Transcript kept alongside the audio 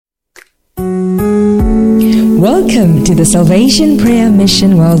Welcome to the Salvation Prayer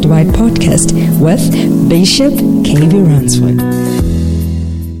Mission Worldwide podcast with Bishop K.B. Ransford.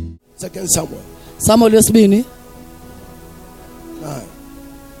 2 Samuel. Samuel wesibini. 9.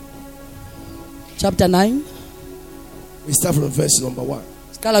 Chapter 9. We start from verse number 1.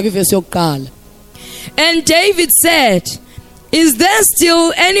 Siqala kwivesi yokuqala. And David said, "Is there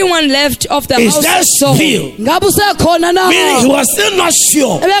still anyone left of the Is house there of Saul?" still? Ngabe usekhona na? Meaning he was still not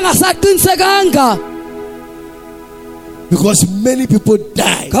sure Ebengasaqinisekanga. because many people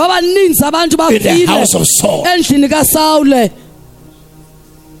died Ngoba abaninzi abantu in the bafile house of Saul. endlini kaSawule.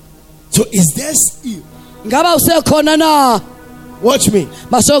 So is there still? Ngabe usekhona na? Watch me.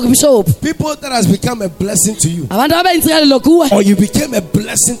 Masoko Bishop. People that has become a blessing to you, Abantu abayinsikelo kuwe or you became a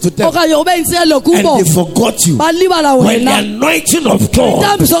blessing to them, okanye ubeyinsikelo and kubo. they forgot you. Balibala When the wena. anointing of God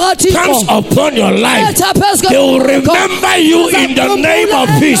Intambiso kaThixo comes upon your life, etha phezu they will remember you in the name of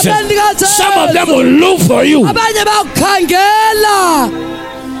Jesus. Some of them will look for you. abanye bakukhangela.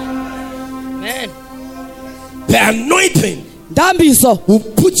 Amen. The anointing Ndambiso will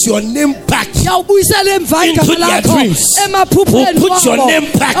put your name back yawubuyisela emva into igama their lakho dreams. emaphupheni Will put your wabo.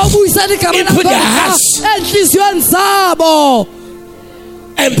 name back Yawubuyisela igama into lakho their hearts. enhliziyweni zabo.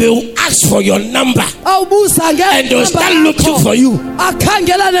 and they will ask for your number, Awubuza and they will start looking for you.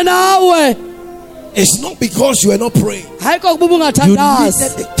 akhangelane nawe. It's not because you are not praying. Hayi kokuba You needed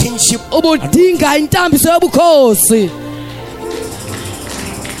ungathandazi. the kingship. Ubudinga intambiso yobukhosi.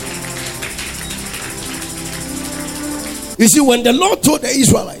 You see, when the Lord told the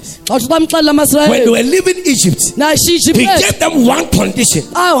Israelites, Awuthi bamxelela when they amasirayeli were leaving Egypt, nashishi He phe gave them one condition.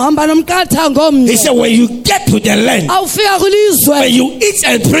 awuhamba nomqathango He omnye. said, when you get to the land, Awufika when kulizwe you eat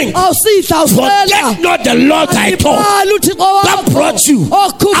and drink, awusidla usela. forget not the Lord thy God Alibala uThixo that wakho brought you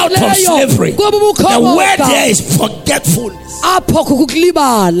out of okhupheleyo slavery. kuba The word ubukhomoka. there is forgetfulness. Apho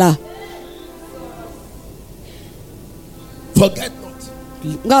kukulibala. Forget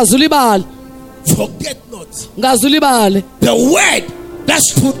not. Ngazulibala. Forget not. Ngazulibale. The word that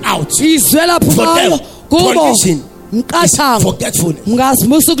stood out Izwe lapho for them, kubo condition, is mqathango. forgetfulness.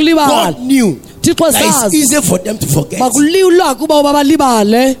 Ngazimusa ukulibala. God knew Thixo that it's sazi easy for them to forget. bakuliwula kuba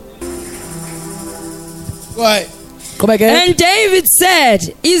balibale. Go ahead. Qhubeke. And David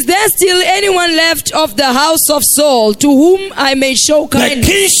said, "Is there still anyone left of the house of Saul to whom I may show The kindness?"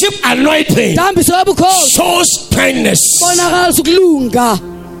 kingship anointing Ndambiso yobukhosi shows kindness. bonakalisa ukulunga.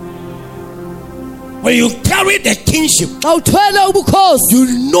 When you carry the kingship, Xa uthwele ubukhosi you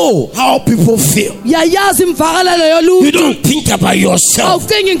know how people feel. yayazi imvakalelo You yoluntu. don't think about yourself.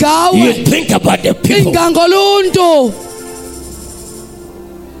 Awucingi ngawe. You think about the people. Cinga ngoluntu.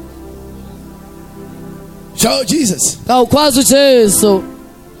 Shout Jesus. Awukwazi uJesu.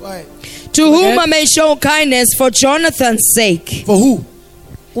 Why? To whom I may show kindness for Jonathan's sake. For who?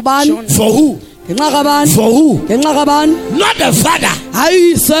 Kubani? For who? Ngenxa kabani? For who? Ngenxa kabani? Not the father,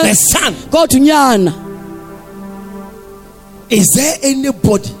 Hayise. the son. Kodwa unyana. Is there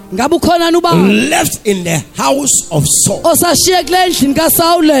anybody Ngabe ukhona uba left in the house of Saul? osashiye kule endlini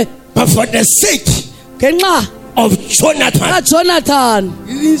kaSawule But for the sake ngenxa of Jonathan, kaJonathan.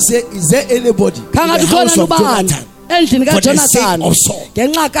 he didn't say, is there anybody in Kangathi the house ukhona of ubani Jonathan endlini for the sake kaJonathan of Saul?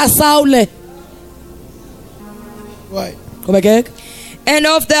 ngenxa kaSawule. Why? Qhubeke. And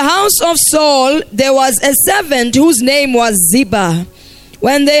of the house of Saul there was a servant whose name was Ziba.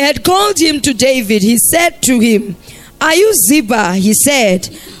 When they had called him to David, he said to him, "Are you Ziba?" He said,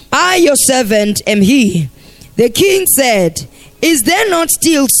 "I, your servant, am he." The king said, "Is there not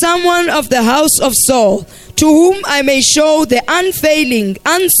still someone of the house of Saul to whom I may show the unfailing,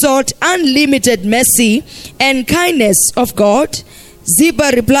 unsought, unlimited mercy and kindness of God?"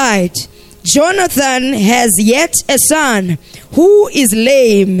 Ziba replied, "Jonathan has yet a son who is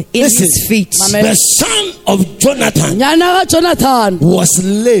lame in Listen, his feet." Amen. the son of Jonathan Nyana kaJonathan was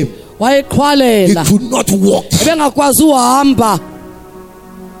lame. He wayeqhwalela. could not walk. Ebengakwazi uhamba.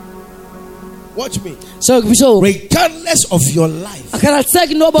 Watch me. So Bishop, Regardless of your life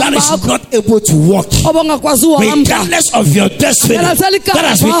akhalaseki nobo that is bakho not able to walk, obongakwazi uhamba. regardless of your destiny that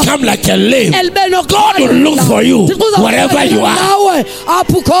has become like a lame, Elibeno God will look for you wherever you are. Nawe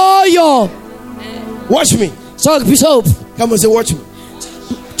apho ukhoyo. Watch me. So Bishop, Come and say, watch me.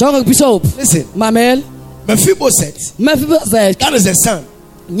 jonga Bishop. Listen, Mamel, Mephibosheth, Mephibosheth that is the son,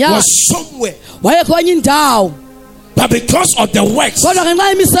 nya was somewhere, wayekho kwenye indawo. but because of the works Kodwa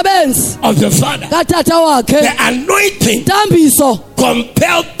ngenxa yemisebenzi of the father, katata wakhe the anointing Ndambiso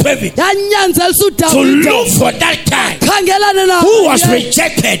compelled David yanyanzelisa to uDavide look for that guy khangelana naye who was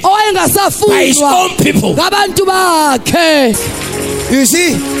rejected by his owayengasafundwa own people. ngabantu bakhe. You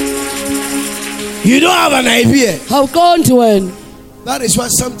see, you don't have an idea Awuqondi wena. That is why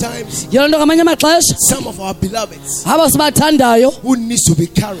sometimes yiloo nto ngamanye amaxesha some of our beloveds abo sibathandayo who needs to be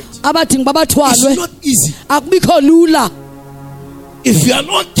carried, abadinga uba it's bathwalwe not easy. akubikho lula. If you are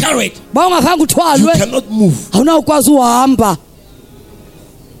not carried, Ba ungakhange you uthwalwe cannot move. awunawukwazi uhamba.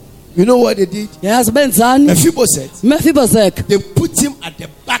 You know what they did? Yazi benzani? Mephibosheth, Mephibosheth they put him at the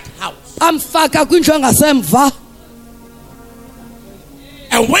back house. amfaka kwindlu engasemva.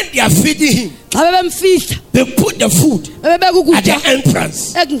 And when they are feeding him, Xa bebemfihla they put the food bebebeka at the ukutya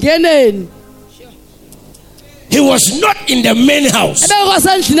entrance. ekungeneni. He was not in the main house.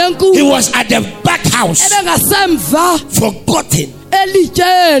 Ebekasendlini He enkulu was at the back house. ebengasemva Forgotten.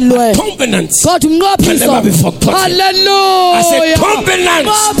 elityelwe. Covenant Kodwa can umnqophiso. never be forgotten. Hallelujah. I said covenant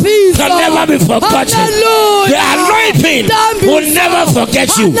Umnqophiso. can never be forgotten. Hallelujah. The anointing Dambiso. will never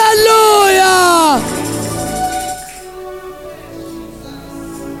forget you. Hallelujah.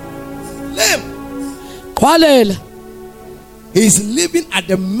 Lame. Qwalela He is living at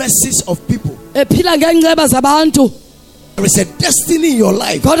the mercies of people. ephila ngeenceba zabantu. There is a destiny in your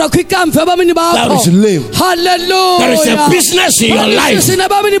life. Kodwa kwikamva ebomini bakho. That is lame. Hallelujah. There is a business in your life.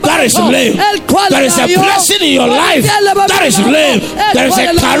 That is lame. There is a blessing in your life. That is lame. There is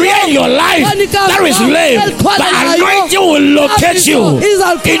a career in your life. That is lame. The anointing will locate you in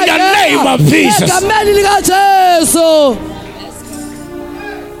the name of Jesus. Egameni likaJesu.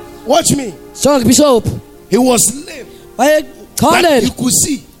 Watch me. Jonga Bishop. He was lame, but he Wayeqholela could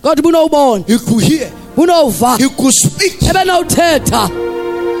see. kodwa ubunowubona. He could hear. Unova. He could speak. Ebenawuthetha.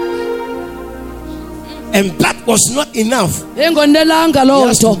 And that was not enough. Engonelanga He loo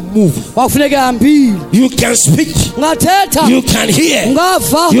has to nto. move. Kwakufuneka ehambile. You can speak. Ungathetha. You can hear.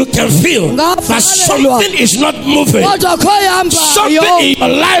 Ungava. You can feel. But something is not moving. Kodwa akho ehambayo. Something in your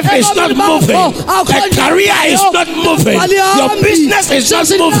life is not moving. A career is not moving. Your business is not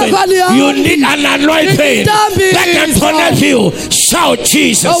moving. You need an anointing that can connect you. Shout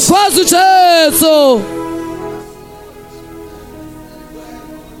Jesus. Awukwazi uJesu.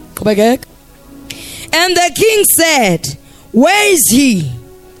 Qhubekeka. And the king said, "Where is he?"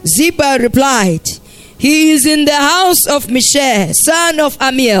 Ziba replied, "He is in the house of Mishah, son of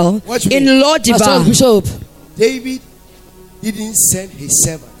Amiel, Watch me. in Pastor Lodibar." Bishop. David didn't send his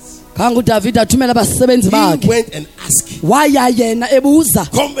servants. Khange uDavid athumela abasebenzi He bakhe. went and asked. Waya yena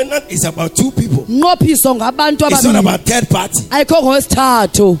ebuza. Covenant is about two people. Nqophiso ngabantu It's not ababili. about third party. Ayikho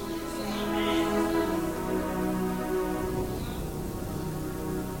ngowesithathu.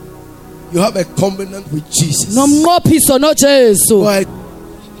 You have a covenant with Jesus. Nomnqophiso noJesu. Why?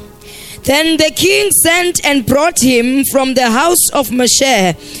 Then the king sent and brought him from the house of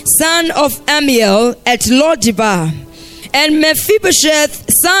Meshach, son of Amiel, at Lodibar. And Mephibosheth,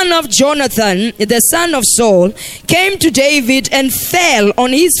 son of Jonathan, the son of Saul, came to David and fell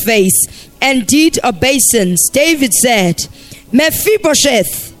on his face and did obeisance. David said,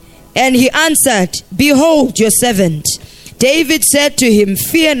 "Mephibosheth." And he answered, "Behold your servant." David said to him,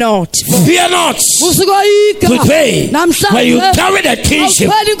 "Fear not." Fear not. Usukoyika. Today, Namhlanje. when you carry the kingship,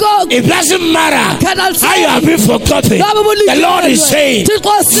 Awukhweli inkosi. it doesn't matter how you have been forgotten. The Lord is saying,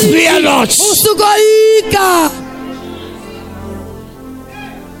 fear not. Usukoyika.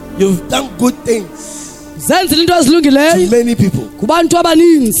 You've done good things Zenzile into to ezilungileyo many people, kubantu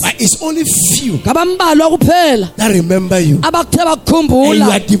abaninzi. but it's only few Ngabambalwa kuphela that remember you. abakuthe And you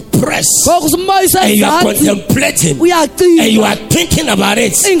bakukhumbula. are depressed, Ngoku umoya and you are usezantsi contemplating, and you uyacinga are thinking about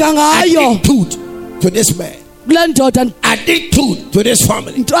it. cinga ngayo Attitude to this man, kule ndoda attitude to this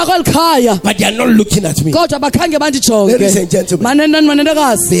family, ntokweli khaya but they are not looking at me. kodwa bakhange bandijonge. Ladies and gentlemen, Manenani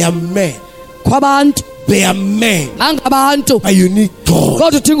manenekazi they are men. kwabantu They are men, bangabantu but you need God.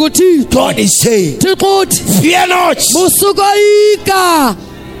 kodwa udinga uThixo. God is saying, Thixo uthi fear not. musukoyika.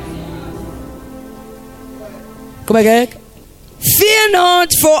 Qhubekeka. Fear not,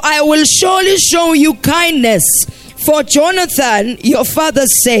 for I will surely show you kindness for Jonathan, your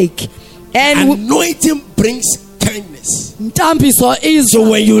father's sake. And Anointing brings kindness. Ntambiso izwa. So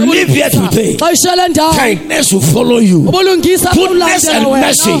when you live here today, Xa ushiyele ndawo kindness will follow you. ubulungisa Goodness and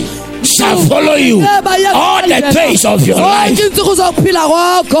mercy shall follow you all the days of your life. zonke iintsuku zokuphila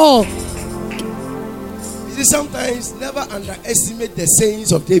kwakho. You see, sometimes never underestimate the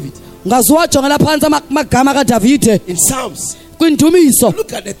sayings of David. Ungaziwajongela phantsi amagama kaDavide In Psalms, kwindumiso.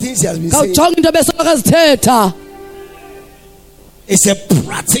 look at the things he has been saying. Khawujonge into ebesoloko ezithetha. It's a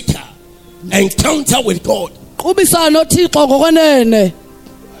practical encounter with God. Qhubisana noThixo ngokwenene.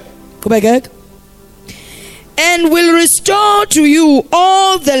 Qhubekeka. and will restore to you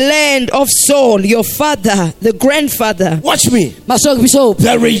all the land of Saul, your father, the grandfather. Watch me. Mashoki Bishop.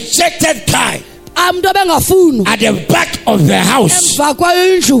 The rejected kind Umuntu abengafuni at the back of the house emva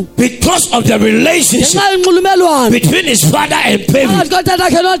kwendlu because of the relationship ngenxa yenxulumelwano between his father and David. phakathi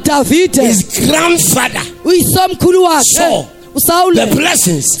kotatakhe noDavide His grandfather uyisomkhulu saw wakhe uSawule the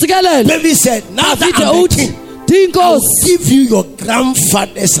blessings. sikelele David said, now that Davide I'm the uthi king, I'll inkosi give you your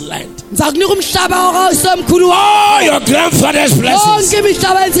grandfather's land. ngizakunika umhlaba wakhe All your grandfather's blessings, yonke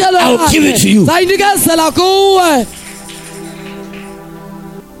imihlaba yensikelo I'll give it to you. ngizayinikezela kuwe.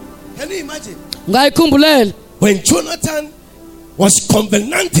 Can you imagine? Ngayikhumbulele When Jonathan was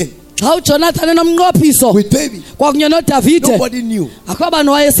covenanting xa uJonathan enomnqophiso with David, kwakunye noDavide nobody knew akho abantu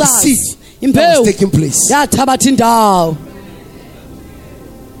the wayesazi seed that was imbewu taking place. yathabatha indawo.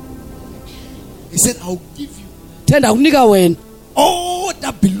 He said, I'll give you Thenda kunika wena all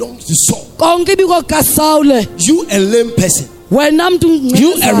that belongs to Saul. konke ibiko kaSawule, You a lame person. wena mntu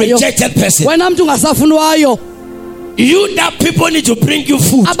You a ungcezayo, rejected person. wena mntu ungasafunwayo, You that people need to bring you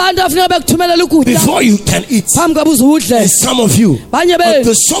food abantu afuneka bekuthumelela ukutya before you can eat. phambi koba uze udle. And some of you, Banye until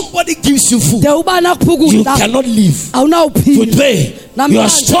benu somebody gives you food, de ubana kupha you ukudla cannot live. awunawuphila. Today, your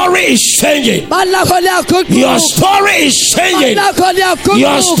story is changing. Bani lakho liyaguquka, Your story is bani changing. lakho liyaguquka,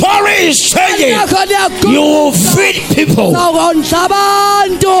 Your story is bani changing. lakho liyaguquka. You will feed people. Zawondla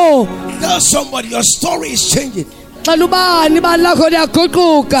abantu. Tell somebody your story is changing. Xela ubani bani lakho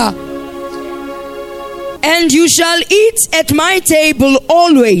liyaguquka. And you shall eat at my table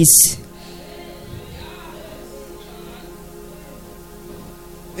always.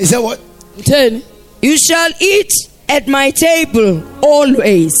 He said what? Mtheni? You shall eat at my table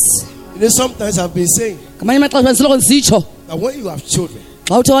always. You know, sometimes I've been saying Ngamanye amaxesha bendisoloko ndisitsho that when you have children,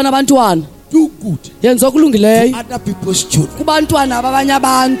 xa uthe wanabantwana do good yenza to okulungileyo other people's children. kubantwana babanye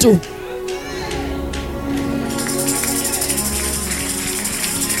abantu.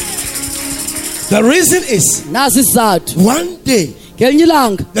 The reason is Nasi isizathu, one day ngelinye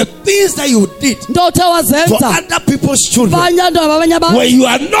ilanga the things that you did into othe for wazenza other people's children, abantwana babanye abantu when you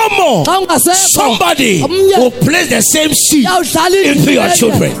are no more, xa ungasekho somebody omnye will place the same seed uyawudlala into your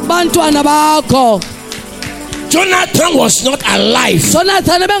children. kubantwana bakho. Jonathan was not alive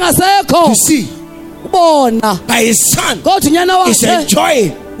Jonathan ebengasekho to see, ubona, but his son kodwa unyana is wakhe enjoying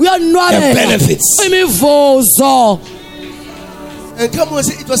the uyonwabela benefits. imivuzo. And come on,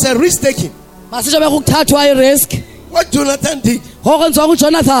 say it was a risk taking. Masitsho bekukuthathwa irisk. What Jonathan did, Ngokwenziwa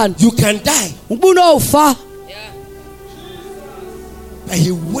nguJonathan you can die, ubunowufa but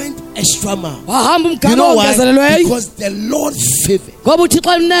he went extra mile. wahamba You umgama know why? ongezelelweyo Because the Lord favored. ngoba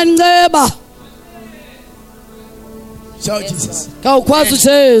uThixo emnenceba. Shout Jesus. Kawukwazi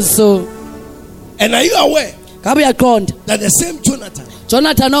uJesu. And are you aware Ngabe uyaqonda that the same Jonathan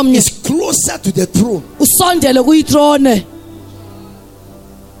Jonathan omnye is closer to the throne? usondele kuyitrone.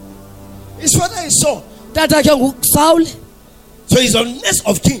 His father is Saul, Tatakhe nguSawule so he's on next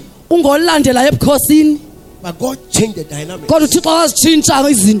of king. ungolandela ebukhosini, But God changed the dynamic kodwa uThixo wazitshintsha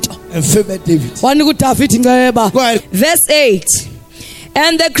izinto and favored David. wanika uDavide inceba. Go ahead. Verse 8.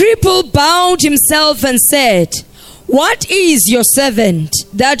 And the cripple bowed himself and said, What is your servant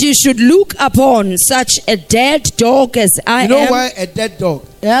that you should look upon such a dead dog as I You know am? why a dead dog?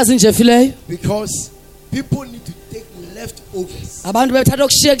 Yazi nje fileyo Because people need to take leftovers abantu bethatha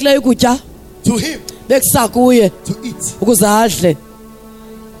okushiyekileyo ukutya to him bekusa kuye to eat. ukuze adle.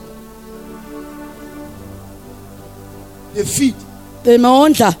 They feed.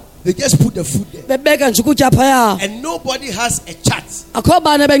 Bemondla They just put the food there. bebeka nje ukutya phaya, And nobody has a chat, akho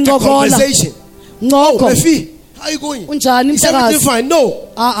bani a bencokola conversation. Oh, ncoko. Mefi, how are you going? Unjani Is everything mntakazi? fine? No.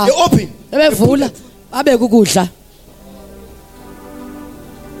 Ah, They open. Bebevula babeka ukudla.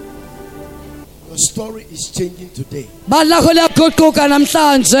 Your story is changing today. Bani lakho liyaguquka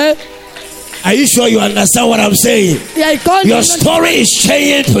namhlanje. Are you sure you understand what I'm saying? Uyayiqonda Your story is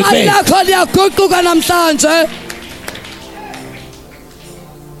changing bani today. lakho liyaguquka namhlanje.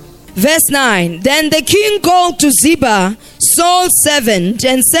 Verse 9. Then the king called to Ziba, Saul's servant,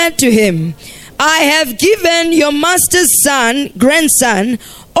 and said to him, I have given your master's grandson,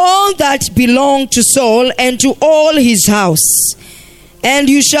 all that belonged to Saul and to all his house. And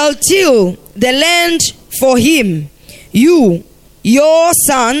you shall till the land for him, you, your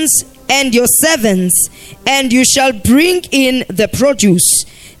sons, and your servants, and you shall bring in the produce,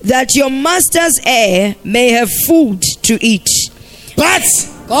 that your master's heir may have food to eat. But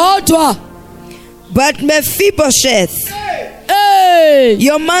Kodwa Mephibosheth, hey,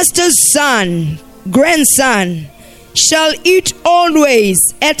 your master's grandson, shall eat always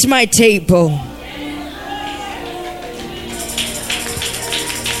at my table.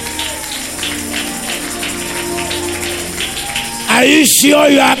 Are you sure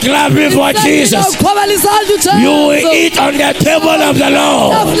you are clapping for Jesus? You will eat on the table of the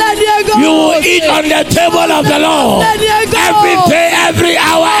Lord. You will eat on the table of the Lord. Every day, every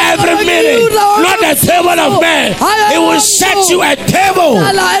hour, every minute. Not the table of man. It will set you a table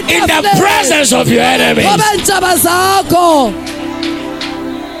in the presence of your enemies.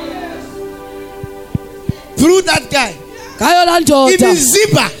 Through that guy, even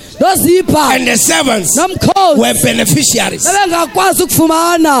Ziba and the servants were beneficiaries.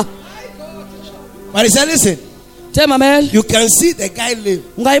 But he said, listen, you can see the guy live,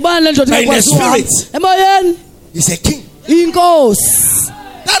 but in the spirit, he's a king.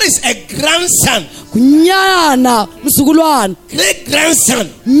 That is a grandson, great grandson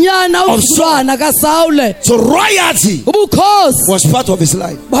of Saul. So royalty was part of his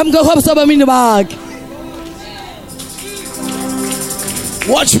life.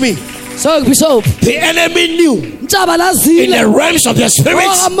 Watch me. The enemy knew in the realms of the spirit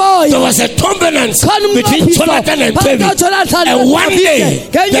there was a covenant between Jonathan and David. And one day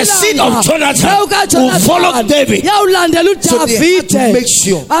the seed of Jonathan will follow David. So they had to make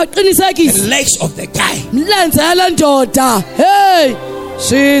sure the legs of the guy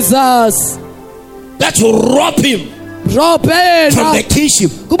Jesus that will rob him from the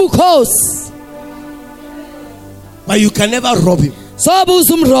kingship. But you can never rob him.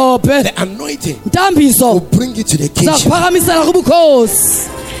 The anointing will bring you to the kingship.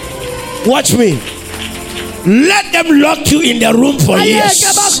 Watch me. Let them lock you in the room for years.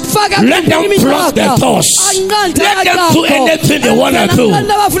 Let them block the doors. Let them do anything they want to do.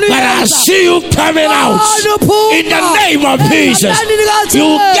 But I see you coming out in the name of Jesus. You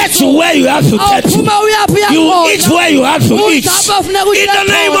will get to where you have to get to. You will eat where you have to eat. In the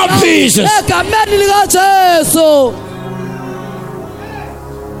name of Jesus.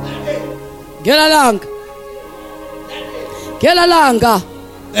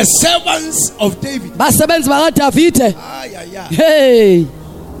 The servants of David, hey,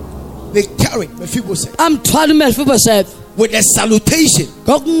 they carried Mephibosheth with the salutation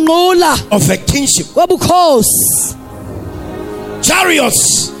of a kingship.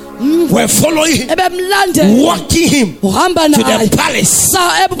 Chariots were following him, walking him to the palace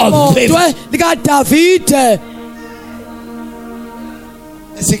of David.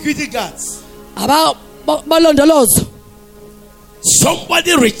 The security guards,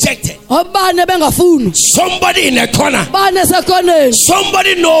 somebody rejected, somebody in a corner,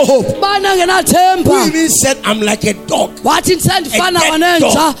 somebody no hope, who even said, I'm like a dog, a dead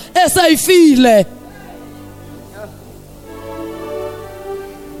dog.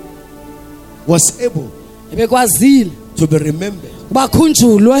 Was able to be remembered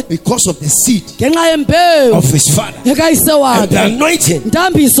because of the seed of his father, and the anointing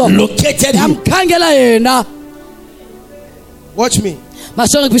located him. Watch me.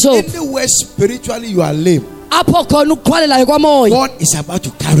 Anywhere spiritually you are lame, God is about to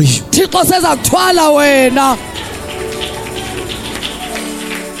carry you.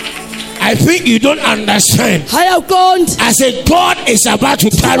 I think you don't understand. I said God is about to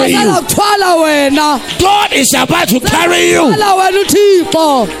carry you. God is about to carry you.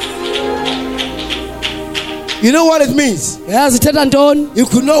 You know what it means? You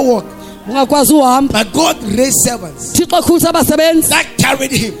could not walk, but God raised servants that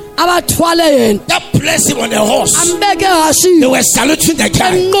carried him, that placed him on a horse. They were saluting the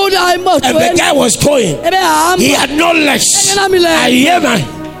guy, and the guy was going. He had no legs.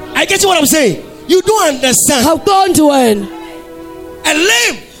 I get you what I'm saying. You don't understand. A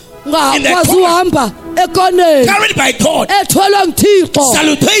lame in the corner, carried by God,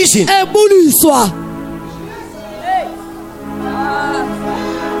 salutation.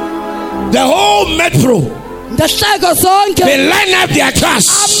 The whole metro, they line up their cars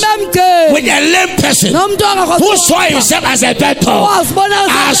with a lame person who saw himself as a dead dog.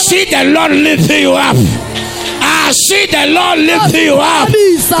 I see the Lord lifting you up. I see the Lord lifting you up.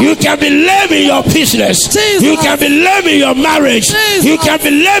 You can be lame in your business. You can be lame in your marriage. You can be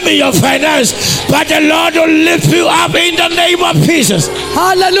lame in your finance. But the Lord will lift you up in the name of Jesus.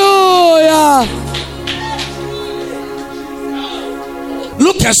 Hallelujah.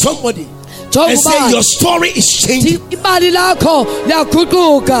 Look at somebody and say your story is changing.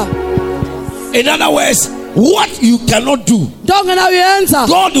 In other words, what you cannot do,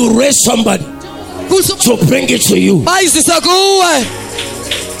 God will raise somebody to bring it to you.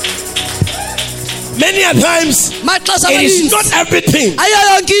 Many a times, it is not everything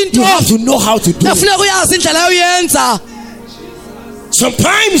you have to know how to do.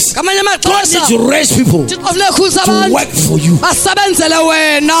 Sometimes God needs to raise people to work for you.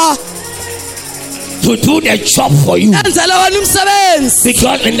 to do the job for you. Because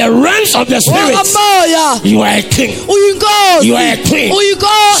in the realms of the spirit, you are a king. You are a queen.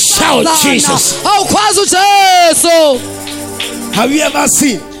 Shout Jesus. Have you ever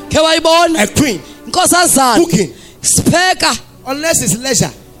seen a queen cooking? Unless it's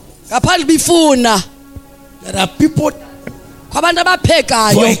leisure. There are people for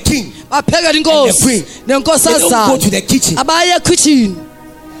a king and a queen. They don't go to the kitchen.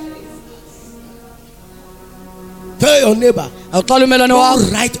 Tell your neighbor,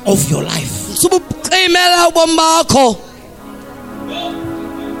 don't write off your life.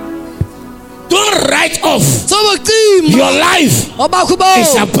 Don't write off your life.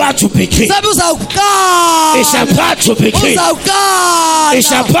 It's about to begin. It's about to begin.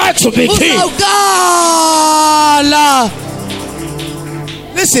 It's about to begin.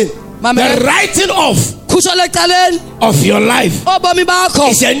 Listen, the writing off of your life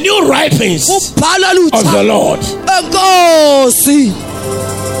is a new writings of the Lord.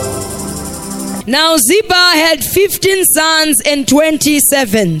 Now Ziba had 15 sons and 20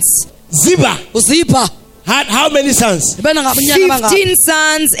 servants. Ziba had how many sons? 15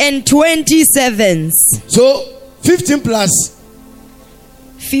 sons and 20 servants. So 15 plus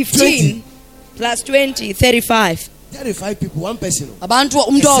 15 20. plus 20, 35. 35 people, one person. A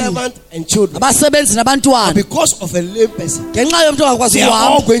servant and children. And because of a lame person, they are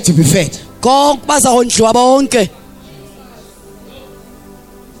all going to be fed.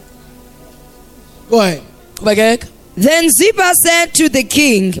 Go ahead. Then Ziba said to the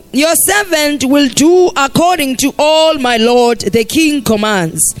king, your servant will do according to all my lord the king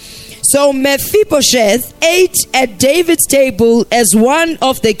commands. So Mephibosheth ate at David's table as one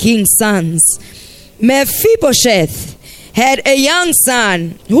of the king's sons. Mephibosheth had a young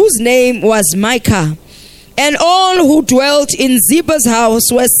son whose name was Micah, and all who dwelt in Ziba's house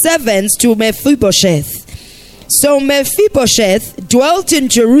were servants to Mephibosheth. So Mephibosheth dwelt in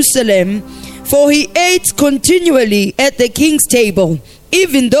Jerusalem, for he ate continually at the king's table,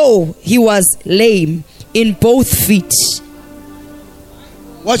 even though he was lame in both feet.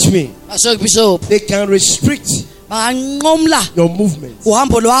 Watch me. They can restrict your movement,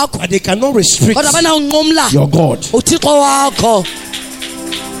 but they cannot restrict your God.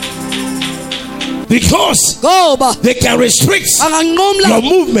 Because they can restrict your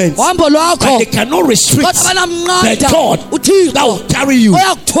movement, but they cannot restrict the God that will carry you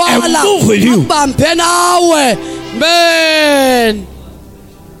and move with you.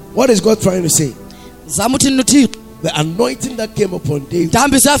 What is God trying to say? The anointing that came upon David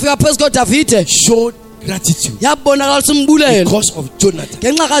showed gratitude because of Jonathan.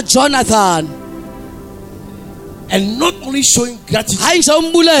 And not only showing gratitude, but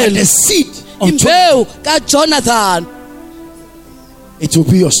the seed of Jonathan. It will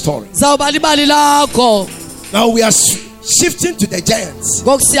be your story. Now we are shifting to the giants,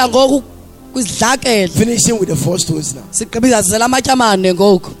 finishing with the 4 stones now.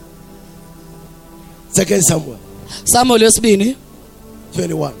 2 Samuel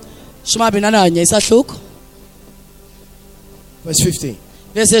 21 verse 15.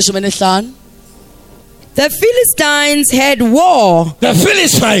 The Philistines had war. The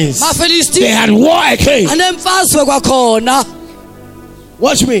Philistines, they had war again.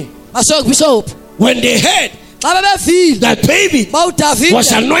 Watch me. When they heard that David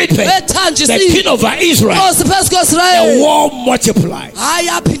was anointed the king of Israel, the war multiplied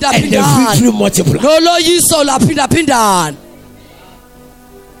and the victory multiplied.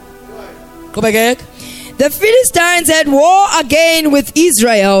 The Philistines had war again with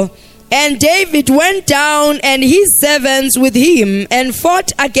Israel, and David went down and his servants with him and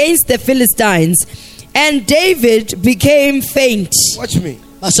fought against the Philistines, and David became faint. Watch me.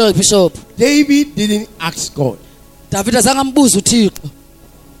 David didn't ask God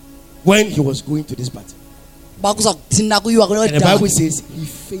when he was going to this battle. And the Bible says he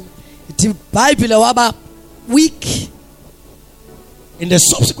fainted. Weak. In the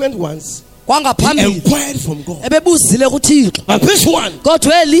subsequent ones, he inquired from God. But this one,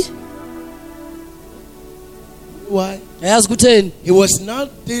 why? He was not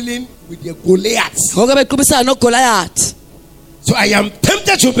dealing with the Goliath. So I am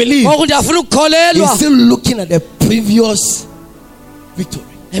tempted to believe he's still looking at the previous victory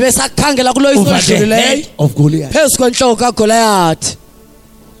over the head of Goliath.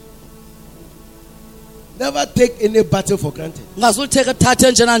 Never take any battle for granted.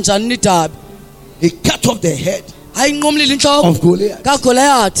 He cut off the head of Goliath.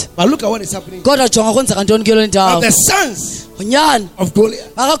 But look at what is happening. Now the sons of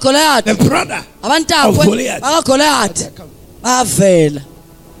Goliath, the brother of Goliath,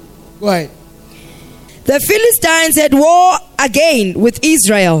 Go ahead. The Philistines had war again with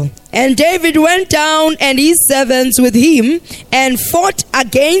Israel. And David went down and his servants with him and fought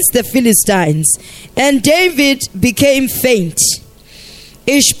against the Philistines. And David became faint.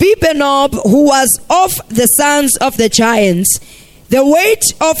 Ishbi-benob, who was of the sons of the giants, the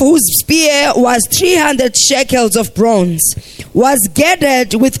weight of whose spear was 300 shekels of bronze, was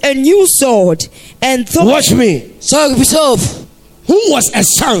gathered with a new sword and thought. Watch me. So Who was a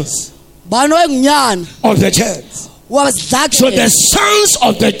son of the giants? So the sons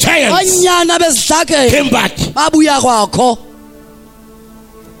of the giants came back.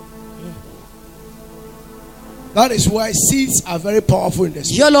 That is why seeds are very powerful in the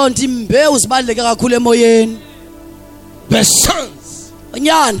spirit. The sons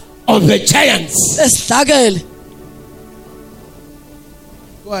of the giants.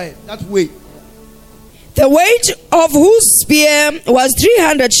 Go ahead, that way. The weight of whose spear was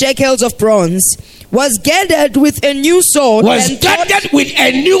 300 shekels of bronze, was gathered with a new sword.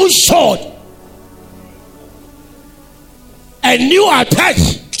 A new attack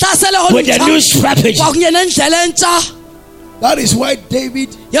with a new strategy. That is why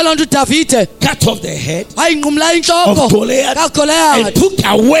David cut off the head of Goliath and took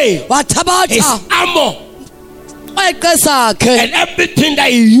away his armor and everything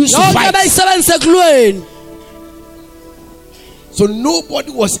that he used to fight. So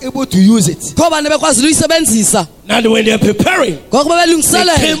nobody was able to use it. Now when they are preparing, they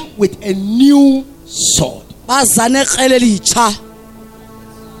came with a new sword.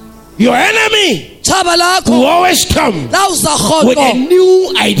 Your enemy will always come with a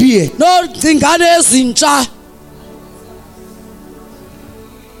new idea.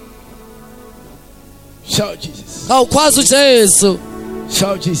 Shout Jesus.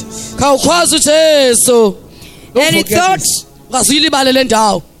 Shout Jesus. And he thought,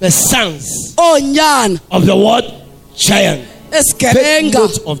 the sons of the word giant. Take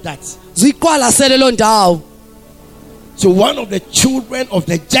note of that. So one of the children of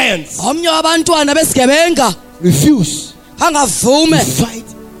the giants refused to fight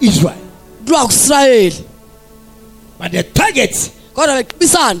Israel. But the target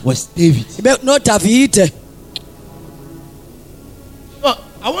was David.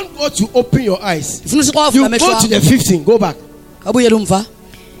 I want God to open your eyes. You go to the 15. Go back.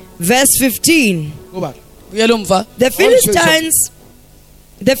 Verse 15. Go back.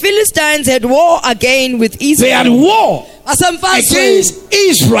 The Philistines had war again with Israel. They had war against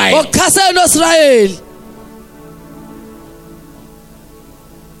Israel.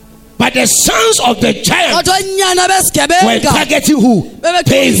 But the sons of the giants were targeting who?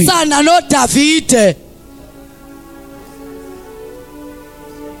 David.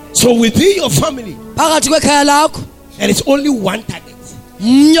 So within your family, there is only one target.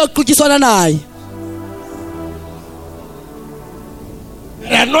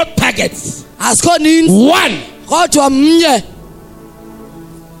 There are not targets. One.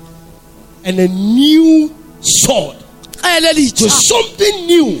 And a new sword. So something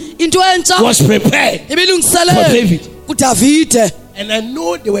new was prepared for David. And I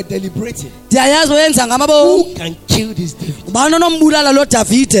know they were deliberating. Who can kill this David?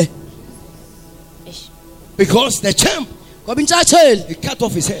 Because the champ, he cut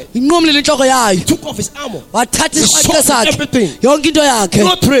off his head. He took off his armor. He sold everything. No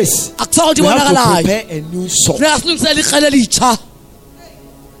trace. We have to prepare a new sword.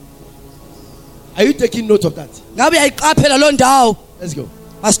 Are you taking note of that? Let's go.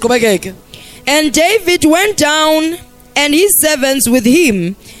 And David went down and his servants with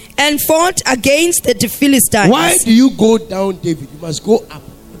him and fought against the Philistines. Why do you go down, David? You must go up.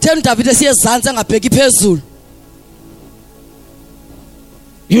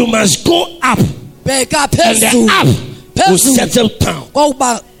 You must go up. And the up will settle down.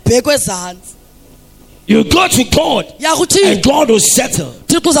 You go to God and God will settle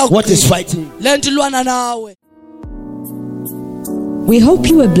what is fighting. We hope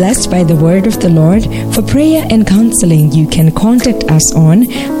you were blessed by the word of the Lord. For prayer and counseling, you can contact us on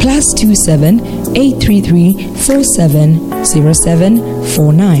 +27 833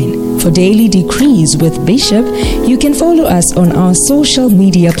 470749. For daily decrees with Bishop, you can follow us on our social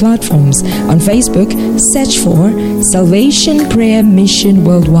media platforms. On Facebook, search for Salvation Prayer Mission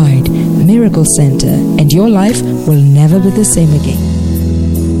Worldwide Miracle Center, and your life will never be the same again.